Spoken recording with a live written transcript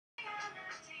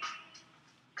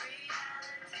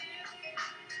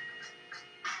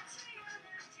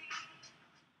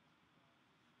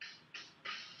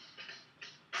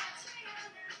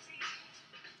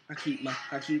I keep my,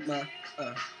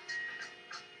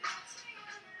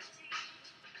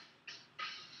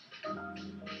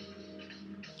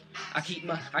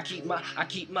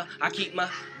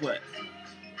 what?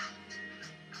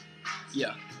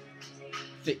 Yeah,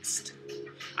 Phxd.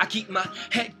 I keep my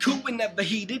head cool and never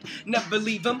heated, never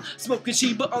leave 'em smoking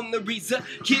Sheba on the Reza.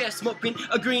 Yeah, smoking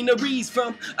a greeneries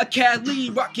from a Cali,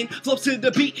 rocking flows to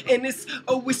the beat, and it's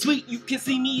always sweet. You can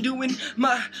see me doing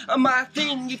my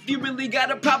thing. If you really got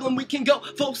a problem, we can go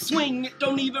full swing. It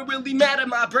don't even really matter.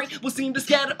 My brain will seem to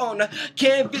scatter on a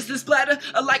canvas and splatter.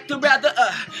 I like to rather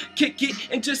kick it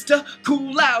and just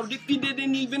cool out. If you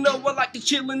didn't even know, I like to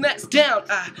chillin', that's down.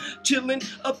 Chillin'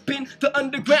 up in the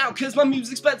underground, cause my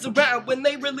music spreads around when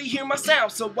they really hear my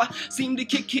sound. So I seem to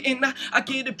kick it and I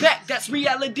get it back. That's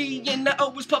reality, and I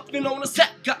always puffin' on a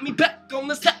set. Got me back on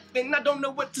the set, and I don't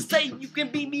know what to say. You can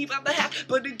beat me by the half,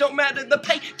 but it don't matter. The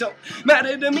pay don't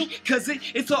matter to me, cause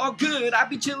it's all good. I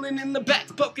be chillin' in the back,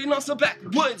 poking on some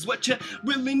backwoods. What you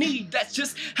really need, that's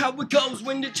just how it goes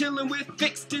when you're chillin' with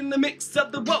Phxd in the mix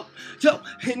of the woe. Yo,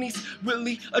 and he's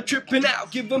really trippin'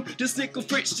 out. Give him just nickel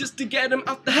fritz just to get him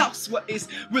out the house. What is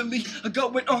really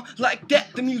going on like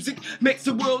that? The music makes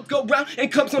the world go round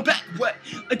and comes on back. What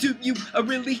do you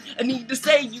really need to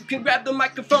say? You can grab the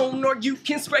microphone, or you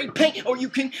can spray paint, or you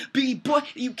can be boy,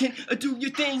 you can do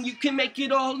your thing. You can make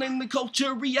it all in the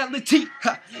culture reality.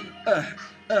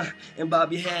 And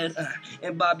bob your head,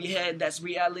 that's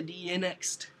reality and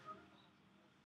next.